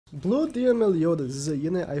Blue Deer Meliodas is a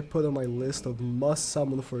unit I put on my list of must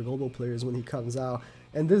summon for global players when he comes out,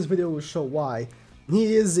 and this video will show why.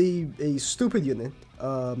 He is a stupid unit.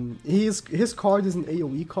 His card is an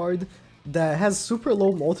AoE card that has super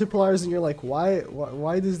low multipliers, and you're like,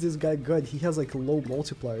 why is this guy good? He has like low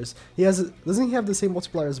multipliers. Doesn't he have the same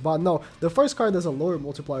multiplier as Bond? No, the first card has a lower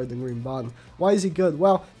multiplier than Green Bond. Why is he good?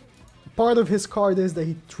 Well, part of his card is that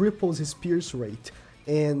he triples his pierce rate.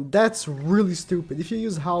 And that's really stupid. If you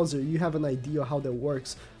use Hauser, you have an idea how that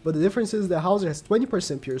works. But the difference is that Hauser has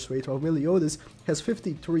 20% pierce rate, while Meliodas has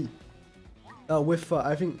 53.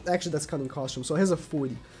 I think, actually that's counting costume, so he has a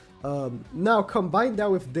 40. Now, combine that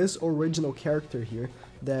with this original character here,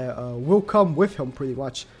 that will come with him pretty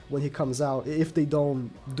much when he comes out, if they don't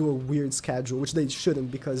do a weird schedule, which they shouldn't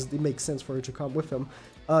because it makes sense for her to come with him.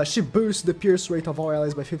 She boosts the pierce rate of all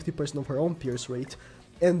allies by 50% of her own pierce rate.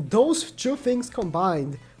 And those two things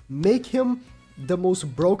combined make him the most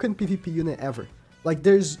broken PvP unit ever. Like,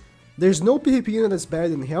 there's no PvP unit that's better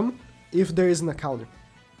than him if there isn't a counter.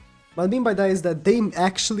 What I mean by that is that they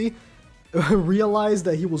actually realized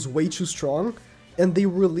that he was way too strong, and they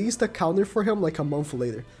released a counter for him like a month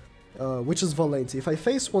later, which is Valente. If I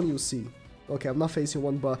face one, you'll see. Okay, I'm not facing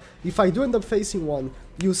one, but if I do end up facing one,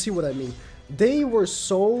 you'll see what I mean. They were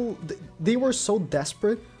so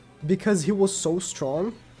desperate because he was so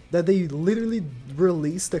strong that they literally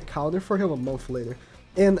released a counter for him a month later.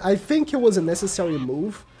 And I think it was a necessary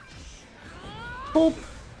move. Boop.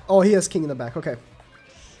 Oh, he has King in the back, okay.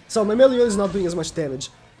 So my Meliodas is not doing as much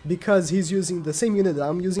damage because he's using the same unit that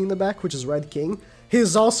I'm using in the back, which is Red King.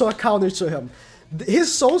 He's also a counter to him.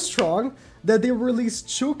 He's so strong that they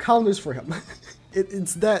released 2 counters for him.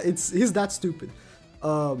 He's that stupid.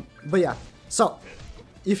 But yeah, so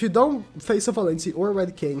if you don't face a Valente or a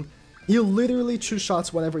Red King, he'll literally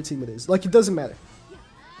 2-shots whatever team it is. Like, it doesn't matter.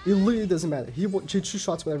 It literally doesn't matter. He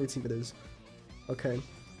 2-shots whatever team it is. Okay,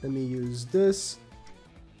 let me use this.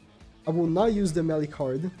 I will not use the melee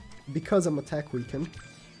card because I'm attack weakened.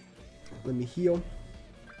 Let me heal.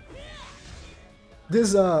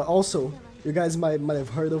 This also, you guys might have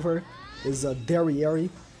heard of her, is Derriere.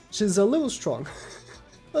 She's a little strong.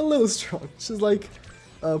 A little strong. She's like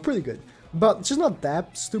pretty good. But she's not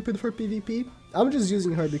that stupid for PvP. I'm just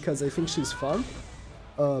using her because I think she's fun.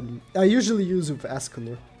 I usually use with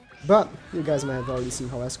Escanor, but you guys might have already seen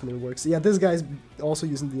how Escanor works. Yeah, this guy's also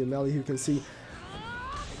using the Amelie. You can see.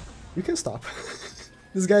 You can stop.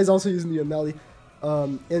 This guy's also using the Amelie,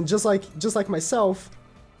 and just like myself,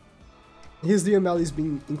 his Amelie is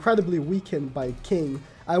being incredibly weakened by King.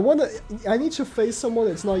 I need to face someone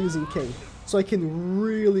that's not using King, so I can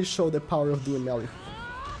really show the power of the Amelie.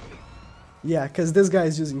 Yeah, because this guy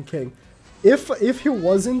is using King. If he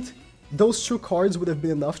wasn't, those 2 cards would have been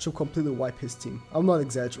enough to completely wipe his team. I'm not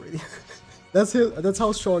exaggerating. That's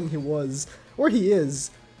how strong he was, or he is,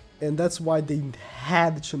 and that's why they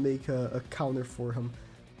had to make a counter for him.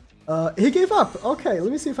 He gave up. Okay,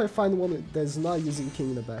 let me see if I find one that's not using King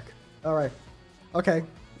in the back. All right. Okay.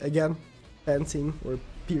 Again, Panting or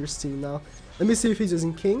Piercing now. Let me see if he's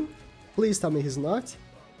using King. Please tell me he's not.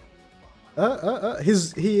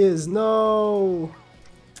 He is. No.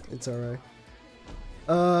 It's alright.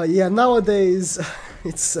 Yeah, nowadays,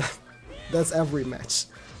 it's, that's every match.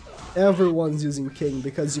 Everyone's using King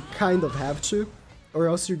because you kind of have to, or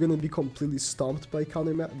else you're gonna be completely stomped by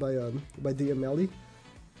the Amelie.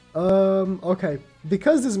 Okay,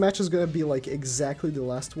 because this match is gonna be like exactly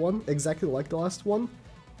like the last one,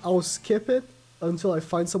 I'll skip it until I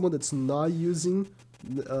find someone that's not using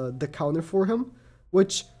the counter for him,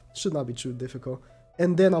 which should not be too difficult,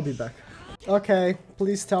 and then I'll be back. Okay,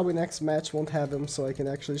 please tell me next match won't have him so I can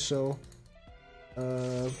actually show.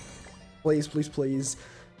 Please, please, please.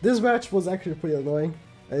 This match was actually pretty annoying.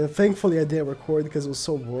 Thankfully I didn't record because it was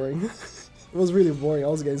so boring. It was really boring. I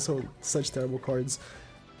was getting such terrible cards.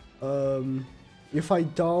 If I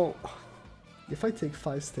take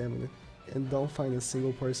 5 stamina and don't find a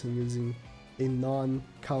single person using a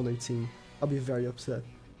non-counter team, I'll be very upset.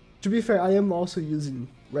 To be fair, I am also using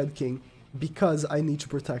Red King because I need to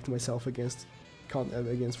protect myself against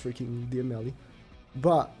freaking the Amelie.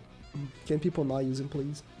 But can people not use him,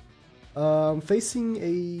 please? Facing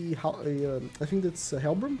I think that's a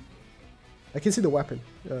Hellbrim. I can see the weapon.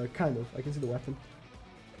 Kind of. I can see the weapon.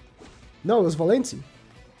 No, it was Valente.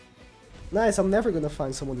 Nice. I'm never gonna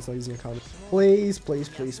find someone that's not using a counter. Please, please,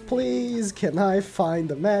 please, please. Can I find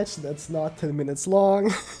a match that's not 10 minutes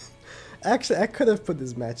long? Actually, I could have put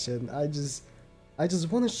this match in. I just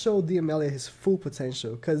want to show the Amelie his full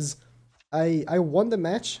potential, because I won the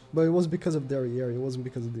match, but it was because of Derriere, it wasn't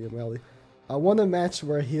because of the Amelie. I won a match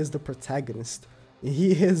where he is the protagonist.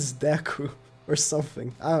 He is Deku. or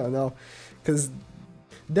something. I don't know. Because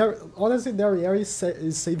honestly, Dariari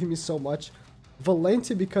is saving me so much.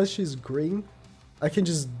 Valenti, because she's green, I can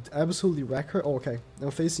just absolutely wreck her. Oh, okay,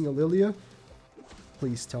 I'm facing a Lilia.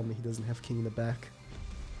 Please tell me he doesn't have king in the back.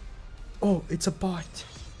 Oh, it's a bot.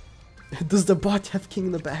 Does the bot have king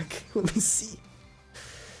in the back? Let me see.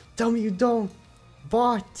 Tell me you don't.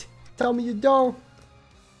 Bot. Tell me you don't.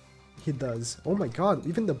 He does. Oh my god,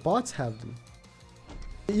 even the bots have them.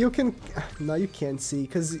 You can... No, you can't see,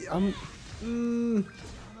 because I'm...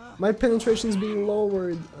 my penetration's being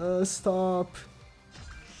lowered. Stop.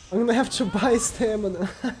 I'm gonna have to buy stamina.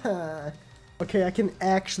 Okay, I can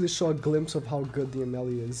actually show a glimpse of how good the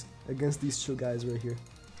Amelie is against these two guys right here.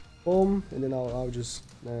 Boom, and then I'll just...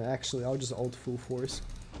 actually, I'll just ult full force.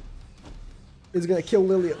 It's gonna kill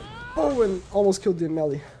Lilia. Oh, and almost killed the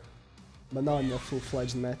Amelie. But now I'm in a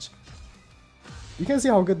full-fledged match. You can see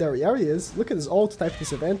how good that Yari is. Look at his ult type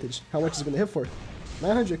disadvantage. How much is gonna hit for?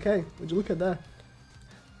 900k. Would you look at that?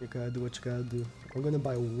 You gotta do what you gotta do. I'm gonna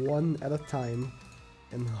buy one at a time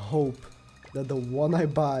and hope that the one I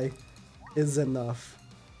buy is enough.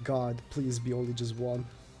 God, please be only just one.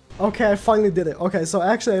 Okay, I finally did it. Okay, so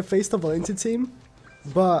actually I faced a Valenti team,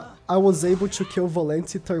 but I was able to kill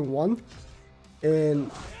Valenti turn 1.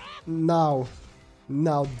 And now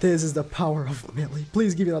this is the power of melee.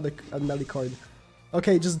 Please give me a melee card.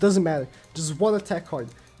 Okay, it just doesn't matter. Just one attack card.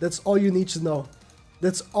 That's all you need to know.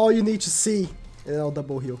 That's all you need to see. And I'll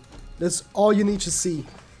double heal. That's all you need to see.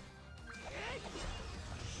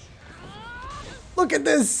 Look at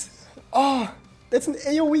this! Oh, that's an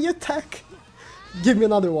AoE attack. Give me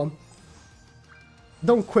another one.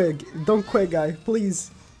 Don't quit. Don't quit, guy. Please.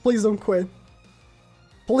 Please don't quit.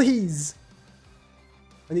 Please.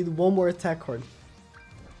 I need one more attack card.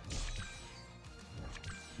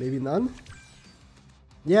 Maybe none?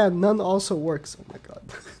 Yeah, none also works. Oh my god.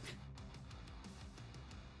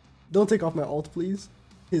 Don't take off my ult, please.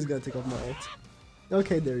 He's gonna take off my ult.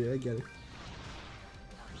 Okay, there you go, I get it.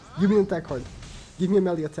 Give me an attack card. Give me a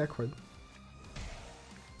melee attack card.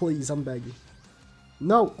 Please, I'm begging.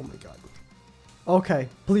 No! Oh my god. Okay,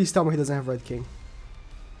 please tell me he doesn't have Red King.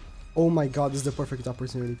 Oh my god, this is the perfect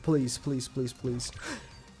opportunity. Please, please, please, please.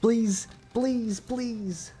 Please, please,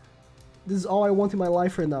 please. This is all I want in my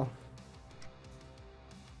life right now.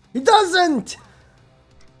 He doesn't!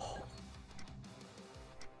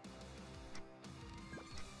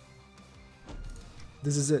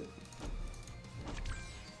 This is it.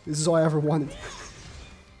 This is all I ever wanted.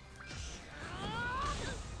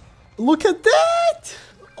 Look at that!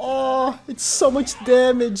 Oh, it's so much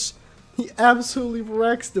damage. He absolutely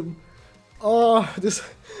wrecks them. Oh, this...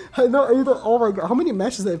 I know, oh my god, how many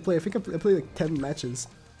matches did I play? I think I played like 10 matches.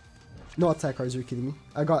 No attack cards, you're kidding me.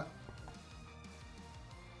 I got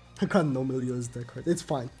no Meliodas attack card. It's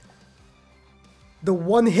fine. The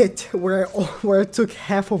one hit where I took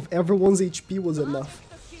half of everyone's HP was enough.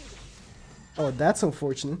 Oh, that's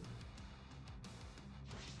unfortunate.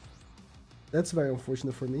 That's very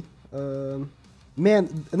unfortunate for me.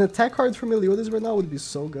 Man, an attack card for Meliodas right now would be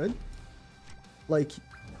so good. Like,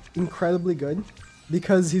 incredibly good.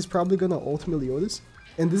 Because he's probably gonna ult Meliodas.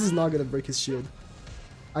 And this is not gonna break his shield.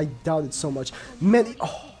 I doubt it so much. Man,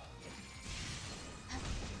 oh.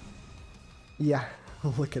 Yeah,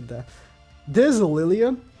 look at that. This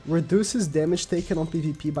Lilia reduces damage taken on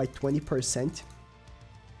PvP by 20%.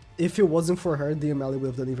 If it wasn't for her, the Amelie would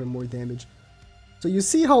have done even more damage. So you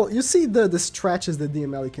see the stretches that the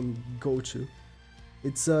Amelie can go to.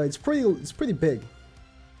 It's pretty big.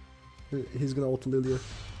 He's gonna ult Lilia.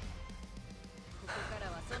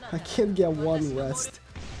 I can't get one rest.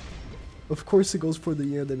 Of course he goes for the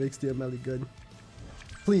unit that makes the Amelie good.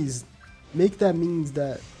 Please, make that means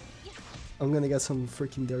that I'm gonna get some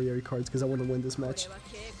freaking Dariari cards because I want to win this match.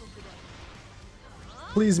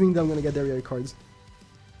 Please mean that I'm gonna get Dariari cards.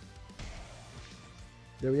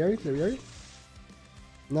 Dariari? Dariari?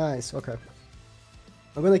 Nice, okay.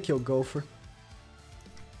 I'm gonna kill Gopher.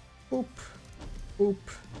 Boop. Boop.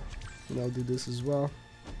 And I'll do this as well.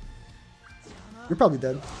 You're probably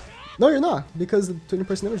dead. No, you're not, because of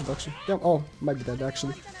 20% damage reduction. Damn, oh, might be dead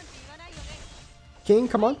actually. King,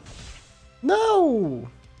 come on. No!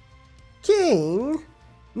 King?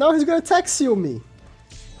 Now he's gonna attack seal me.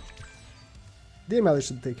 The Amelie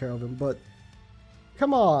should take care of him, but...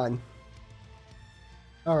 Come on.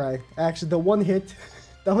 Alright, actually the one hit,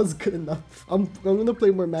 that was good enough. I'm gonna play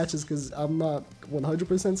more matches because I'm not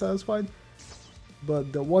 100% satisfied.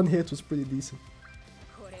 But the one hit was pretty decent.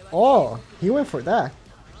 Oh, he went for that.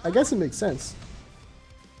 I guess it makes sense.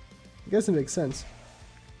 I guess it makes sense.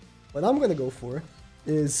 What I'm gonna go for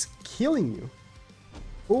is killing you.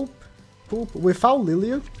 Boop, poop. Without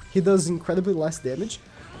Lilia, he does incredibly less damage,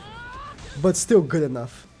 but still good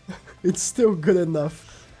enough. It's still good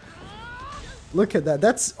enough. Look at that.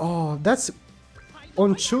 That's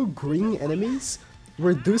on 2 green enemies,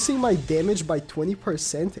 reducing my damage by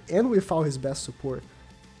 20% and without his best support.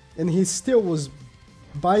 And he still was,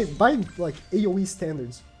 by like AoE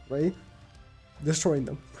standards, right? Destroying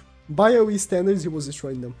them. By AoE standards, he was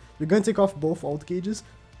destroying them. You're gonna take off both alt gauges?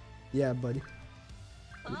 Yeah, buddy.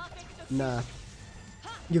 Nah.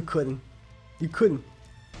 You couldn't. You couldn't.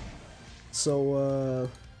 So,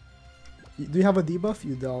 do you have a debuff?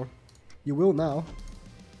 You don't. You will now.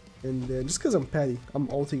 And just because I'm petty, I'm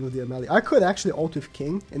ulting with the Ameli. I could actually ult with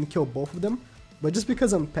King and kill both of them, but just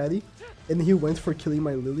because I'm petty and he went for killing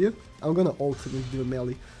my Lilia, I'm gonna ult with the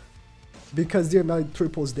Ameli. Because the Ameli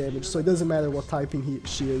triples damage, so it doesn't matter what typing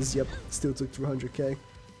she is. Yep, still took 300k.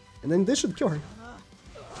 And then this should kill her.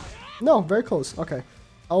 No, very close. Okay.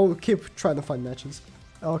 I'll keep trying to find matches.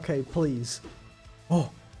 Okay, please. Oh.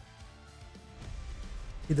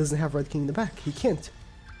 He doesn't have Red King in the back. He can't.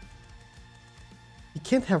 He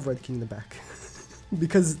can't have Red King in the back.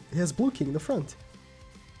 Because he has Blue King in the front.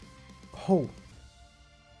 Oh.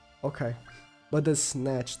 Okay. But the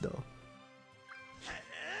Snatch though.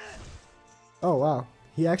 Oh wow.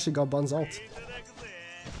 He actually got Bun's ult.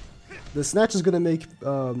 The Snatch is gonna make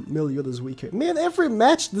Meliodas weaker. Man, every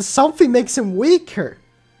match something makes him weaker.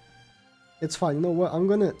 It's fine. You know what? I'm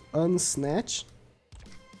gonna unsnatch.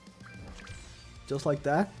 Just like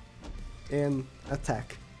that. And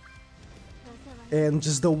attack. And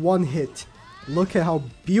just the one hit. Look at how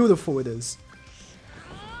beautiful it is.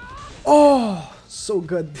 Oh, so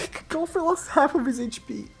good. Gopher lost half of his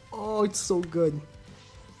HP. Oh, it's so good.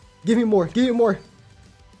 Give me more. Give me more.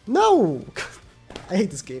 No! I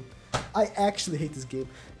hate this game. I actually hate this game.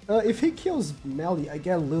 If he kills Melly, I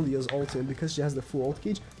get Lilia's ult in because she has the full ult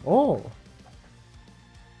gauge. Oh.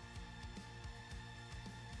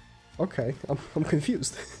 Okay, I'm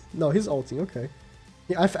confused. No, he's ulting, okay.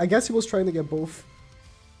 Yeah, I guess he was trying to get both.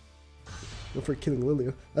 No, for killing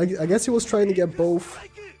Lilia. I guess he was trying to get both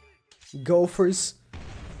Gophers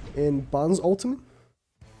and Bon's ultimate.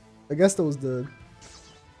 I guess that was the...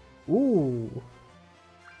 Ooh.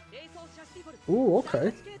 Ooh,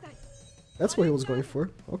 okay. That's what he was going for.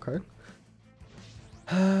 Okay.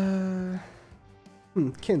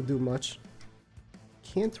 Can't do much.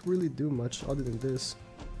 Can't really do much other than this.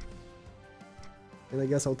 And I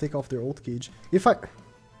guess I'll take off their ult gauge. If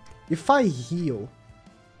I heal...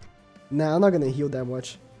 Nah, I'm not gonna heal that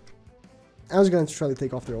much. I was gonna try to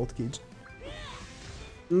take off their ult gauge.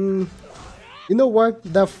 You know what?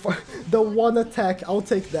 The one attack, I'll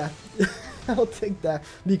take that. I'll take that.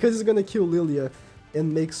 Because it's gonna kill Lilia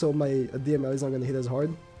and make so my DML is not gonna hit as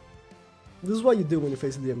hard. This is what you do when you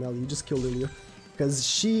face a DML. You just kill Lilia. Because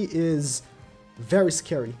she is very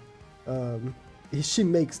scary. She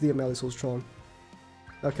makes DML so strong.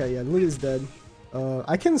 Okay, yeah, Lilia's dead.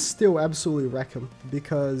 I can still absolutely wreck him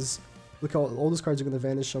because look how all those cards are gonna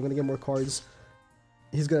vanish. I'm gonna get more cards.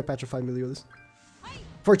 He's gonna petrify Meliodas.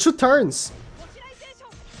 For 2 turns!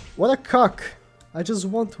 What a cuck! I just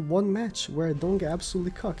want one match where I don't get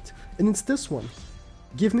absolutely cucked. And it's this one.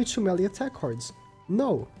 Give me 2 melee attack cards.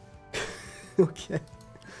 No. Okay.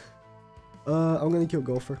 I'm gonna kill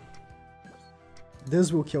Gopher.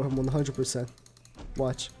 This will kill him 100%.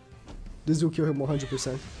 Watch. This will kill him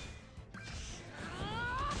 100%.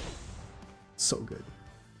 So good.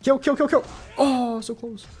 Kill, kill, kill, kill! Oh, so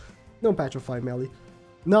close. Don't petrify Melly.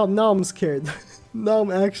 Now I'm scared. Now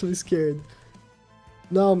I'm actually scared.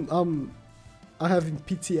 Now I'm having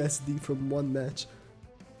PTSD from one match.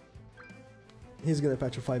 He's gonna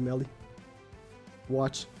petrify Melly.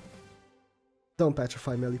 Watch. Don't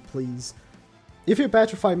petrify Melly, please. If you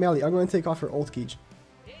petrify Melly, I'm gonna take off her ult gauge.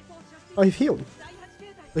 Oh, he healed.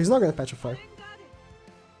 But he's not gonna petrify.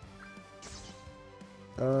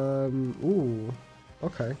 Ooh.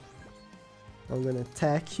 Okay. I'm gonna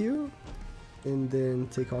attack you. And then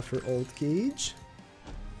take off your ult gauge.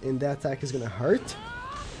 And that attack is gonna hurt.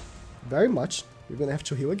 Very much. You're gonna have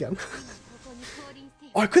to heal again.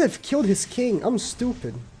 Oh, I could have killed his king. I'm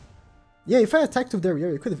stupid. Yeah, if I attacked with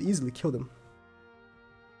Derriere, I could have easily killed him.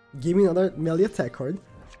 Give me another melee attack card.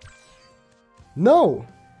 No!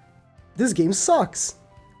 This game sucks.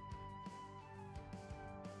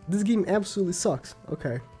 This game absolutely sucks.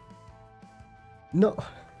 Okay. No.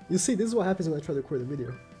 You see, this is what happens when I try to record a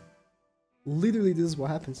video. Literally, this is what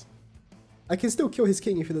happens. I can still kill his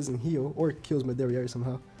king if he doesn't heal, or kills my Derriere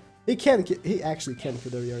somehow. He actually can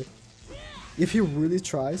kill Derriere. If he really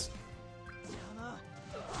tries.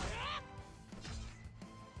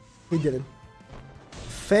 He didn't.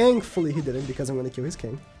 Thankfully he didn't, because I'm gonna kill his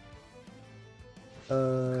king.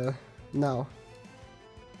 Now.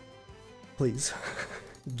 Please.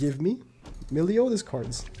 Give me Meliodas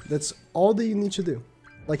cards. That's all that you need to do.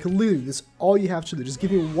 Like, literally, that's all you have to do. Just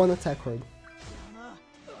give me one attack card.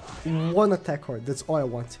 One attack card. That's all I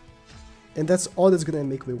want. And that's all that's gonna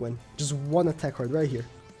make me win. Just one attack card right here.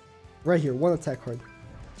 Right here, one attack card.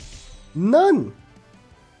 None!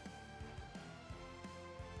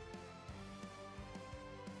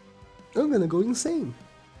 I'm gonna go insane.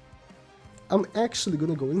 I'm actually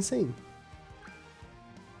gonna go insane.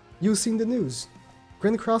 You've seen the news.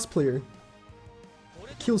 Grand Cross player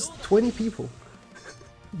kills 20 people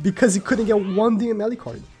because he couldn't get one DML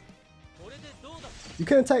card. You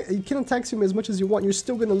can attack him as much as you want, you're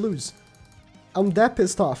still gonna lose. I'm that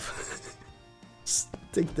pissed off. Just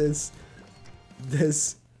take this,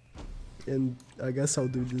 and I guess I'll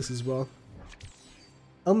do this as well.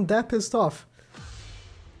 I'm that pissed off.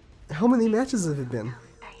 How many matches have it been?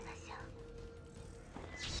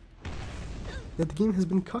 That the game has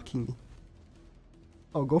been cucking me.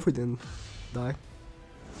 Oh, go for it then. Die.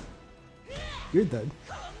 You're dead.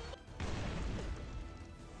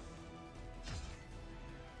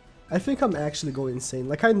 I think I'm actually going insane.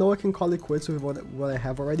 Like, I know I can call it quits with what I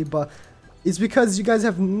have already, but it's because you guys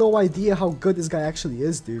have no idea how good this guy actually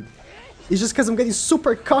is, dude. It's just because I'm getting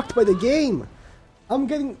super cucked by the game. I'm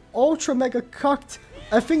getting ultra mega cucked.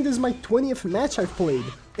 I think this is my 20th match I've played,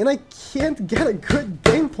 and I can't get a good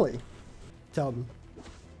gameplay. Tell me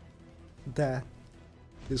that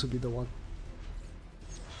this will be the one.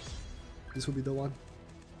 This will be the one.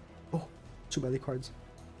 Oh, 2 melee cards.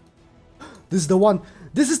 This is the one!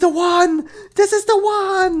 This is the one! This is the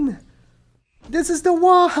one! This is the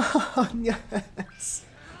one! Yes!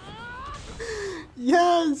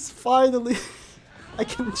 Yes! Finally! I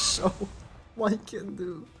can show what he can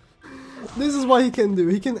do. This is what he can do.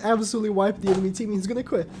 He can absolutely wipe the enemy team. He's gonna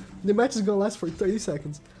quit. The match is gonna last for 30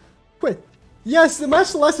 seconds. Quit! Yes! The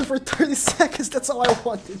match lasted for 30 seconds! That's all I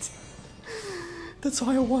wanted! That's all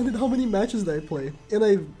I wanted. How many matches did I play?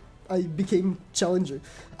 And I became Challenger.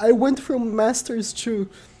 I went from Masters 2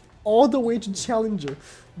 all the way to Challenger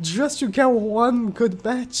just to get one good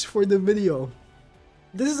match for the video.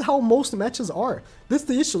 This is how most matches are. That's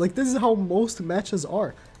the issue. Like, this is how most matches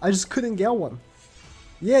are. I just couldn't get one.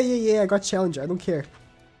 Yeah, I got Challenger. I don't care.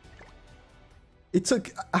 It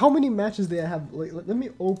took... How many matches did I have? Like, let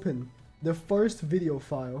me open the first video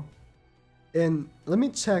file. And let me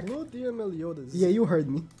check. Oh, dear Meliodas. Yeah, you heard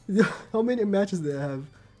me. How many matches did I have?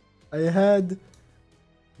 I had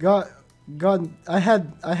I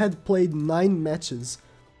had played 9 matches.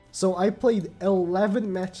 So I played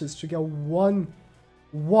 11 matches to get one.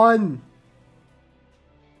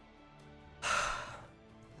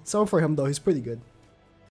 So for him though, he's pretty good.